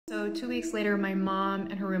So 2 weeks later, my mom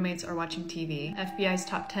and her roommates are watching TV. FBI's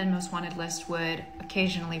top 10 most wanted list would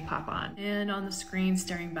occasionally pop on. And on the screen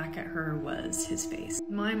staring back at her was his face.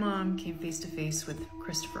 My mom came face to face with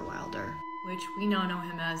Christopher Wilder, which we now know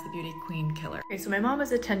him as the beauty queen killer. Okay, so my mom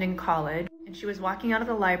was attending college and she was walking out of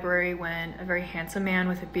the library when a very handsome man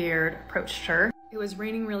with a beard approached her. It was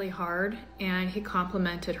raining really hard and he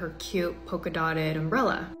complimented her cute polka dotted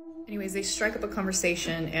umbrella. Anyways, they strike up a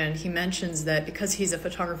conversation and he mentions that because he's a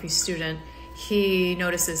photography student, he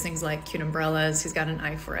notices things like cute umbrellas, he's got an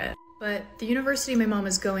eye for it. But the university my mom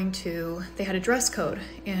was going to, they had a dress code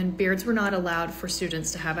and beards were not allowed for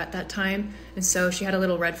students to have at that time. And so she had a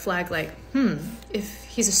little red flag like, if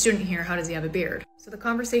he's a student here, how does he have a beard? So the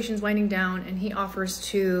conversation's winding down and he offers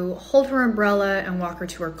to hold her umbrella and walk her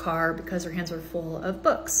to her car because her hands were full of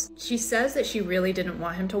books. She says that she really didn't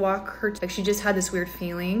want him to walk her, like she just had this weird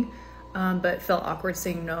feeling, but felt awkward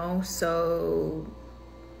saying no, so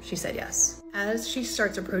she said yes. As she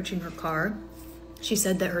starts approaching her car, she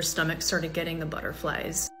said that her stomach started getting the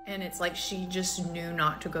butterflies and it's like she just knew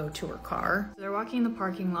not to go to her car. So they're walking in the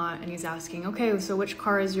parking lot and he's asking, okay, so which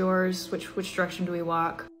car is yours? Which direction do we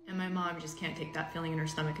walk? And my mom just can't take that feeling in her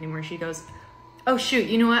stomach anymore. She goes, oh shoot,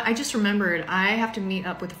 you know what? I just remembered I have to meet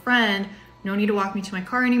up with a friend. No need to walk me to my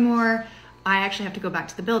car anymore. I actually have to go back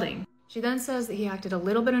to the building. She then says that he acted a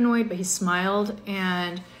little bit annoyed, but he smiled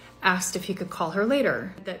and asked if he could call her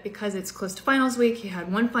later. That because it's close to finals week, he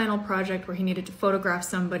had one final project where he needed to photograph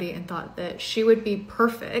somebody and thought that she would be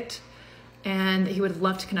perfect and that he would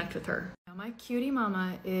love to connect with her. Now, my cutie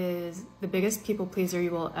mama is the biggest people pleaser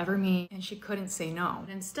you will ever meet and she couldn't say no.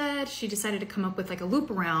 Instead, she decided to come up with like a loop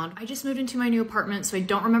around. I just moved into my new apartment, so I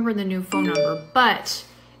don't remember the new phone number, but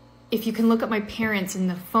if you can look up my parents in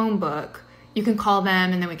the phone book, you can call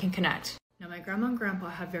them and then we can connect. Now, my grandma and grandpa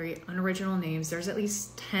have very unoriginal names. There's at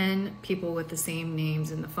least 10 people with the same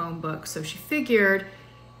names in the phone book. So she figured,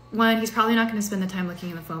 one, he's probably not gonna spend the time looking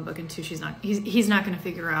in the phone book, and two, he's not gonna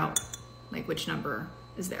figure out like which number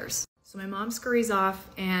is theirs. So my mom scurries off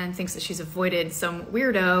and thinks that she's avoided some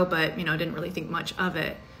weirdo, but didn't really think much of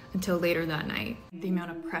it until later that night. The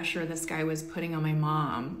amount of pressure this guy was putting on my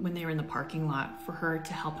mom when they were in the parking lot for her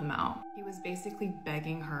to help him out. He was basically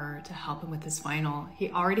begging her to help him with his final.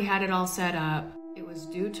 He already had it all set up. It was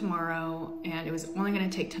due tomorrow and it was only gonna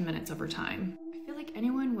take 10 minutes of her time. I feel like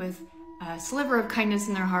anyone with a sliver of kindness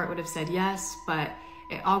in their heart would have said yes, but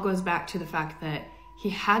it all goes back to the fact that he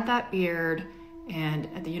had that beard, and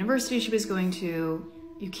at the university she was going to,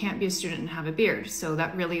 you can't be a student and have a beard. So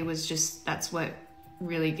that really was just, that's what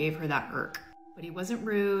really gave her that irk. But he wasn't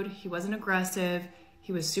rude, he wasn't aggressive,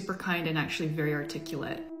 he was super kind and actually very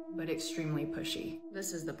articulate, but extremely pushy.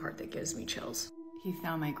 This is the part that gives me chills. He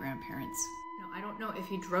found my grandparents. Now, I don't know if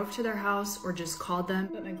he drove to their house or just called them,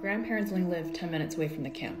 but my grandparents only live 10 minutes away from the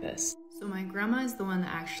campus. So my grandma is the one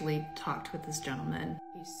that actually talked with this gentleman.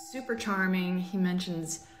 He's super charming. He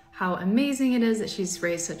mentions how amazing it is that she's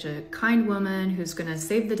raised such a kind woman who's gonna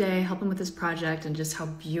save the day, help him with his project, and just how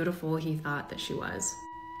beautiful he thought that she was.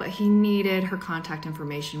 But he needed her contact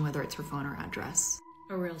information, whether it's her phone or address.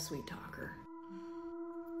 A real sweet talker.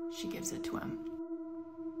 She gives it to him.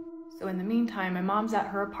 So in the meantime, my mom's at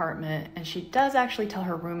her apartment and she does actually tell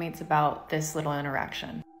her roommates about this little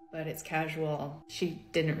interaction, but it's casual. She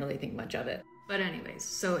didn't really think much of it. But anyways,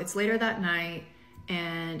 so it's later that night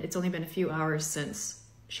and it's only been a few hours since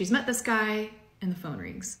she's met this guy and the phone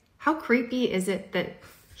rings. How creepy is it that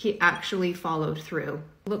he actually followed through?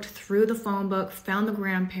 Looked through the phone book, found the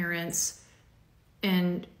grandparents,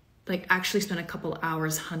 and like actually spent a couple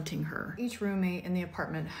hours hunting her. Each roommate in the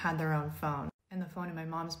apartment had their own phone, and the phone in my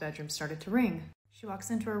mom's bedroom started to ring. She walks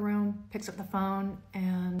into her room, picks up the phone,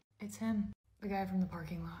 and it's him, the guy from the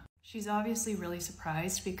parking lot. She's obviously really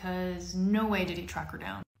surprised because no way did he track her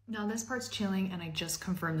down. Now this part's chilling, and I just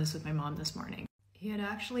confirmed this with my mom this morning. He had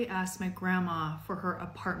actually asked my grandma for her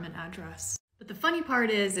apartment address. But the funny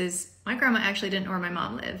part is my grandma actually didn't know where my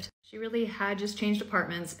mom lived. She really had just changed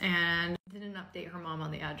apartments and didn't update her mom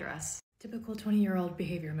on the address. Typical 20-year-old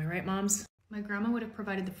behavior, am I right, moms? My grandma would have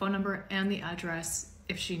provided the phone number and the address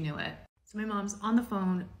if she knew it. So my mom's on the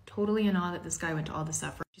phone, totally in awe that this guy went to all this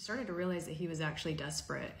effort. She started to realize that he was actually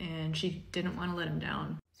desperate and she didn't want to let him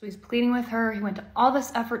down. So he's pleading with her. He went to all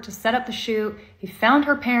this effort to set up the shoot. He found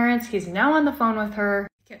her parents. He's now on the phone with her.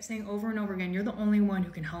 He kept saying over and over again, "You're the only one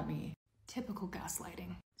who can help me." Typical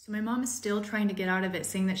gaslighting. So my mom is still trying to get out of it,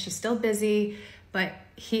 saying that she's still busy, but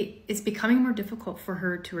it's becoming more difficult for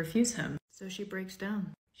her to refuse him. So she breaks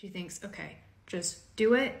down. She thinks, okay, just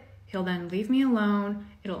do it. He'll then leave me alone.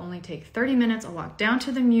 It'll only take 30 minutes. I'll walk down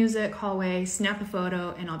to the music hallway, snap a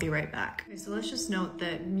photo, and I'll be right back. Okay, so let's just note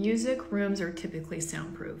that music rooms are typically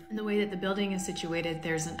soundproof. And the way that the building is situated,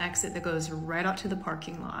 there's an exit that goes right out to the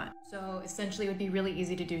parking lot. So essentially it would be really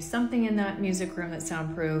easy to do something in that music room that's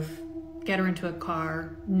soundproof, get her into a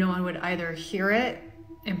car. No one would either hear it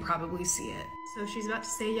and probably see it. So she's about to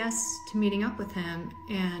say yes to meeting up with him,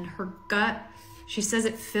 and her gut, she says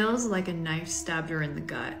it feels like a knife stabbed her in the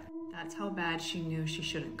gut. That's how bad she knew she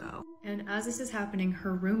shouldn't go. And as this is happening,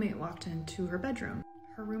 her roommate walked into her bedroom.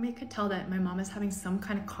 Her roommate could tell that my mom is having some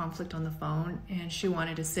kind of conflict on the phone, and she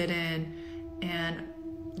wanted to sit in and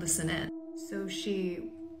listen in. So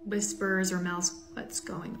she whispers or mouths, "What's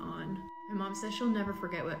going on?" My mom says she'll never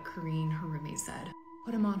forget what Corrine, her roommate, said.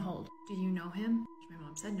 "Put him on hold. Do you know him?" My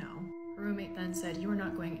mom said no. Her roommate then said, "You are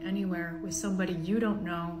not going anywhere with somebody you don't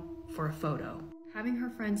know for a photo." Having her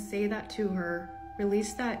friend say that to her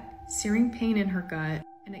released that searing pain in her gut,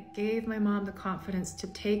 and it gave my mom the confidence to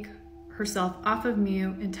take herself off of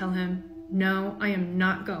mute and tell him, "No, I am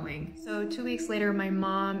not going." So 2 weeks later, my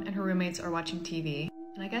mom and her roommates are watching TV.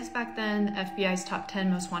 And I guess back then, the FBI's top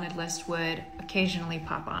 10 most wanted list would occasionally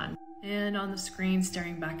pop on. And on the screen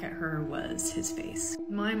staring back at her was his face.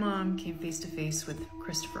 My mom came face to face with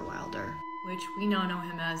Christopher Wilder, which we now know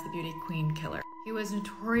him as the beauty queen killer. He was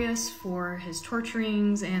notorious for his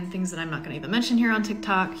torturings and things that I'm not going to even mention here on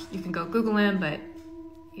TikTok. You can go Google him, but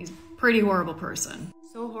he's a pretty horrible person.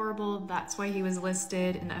 So horrible, that's why he was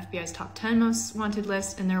listed in the FBI's top 10 most wanted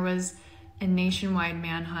list, and there was a nationwide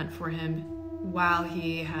manhunt for him while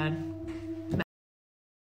he had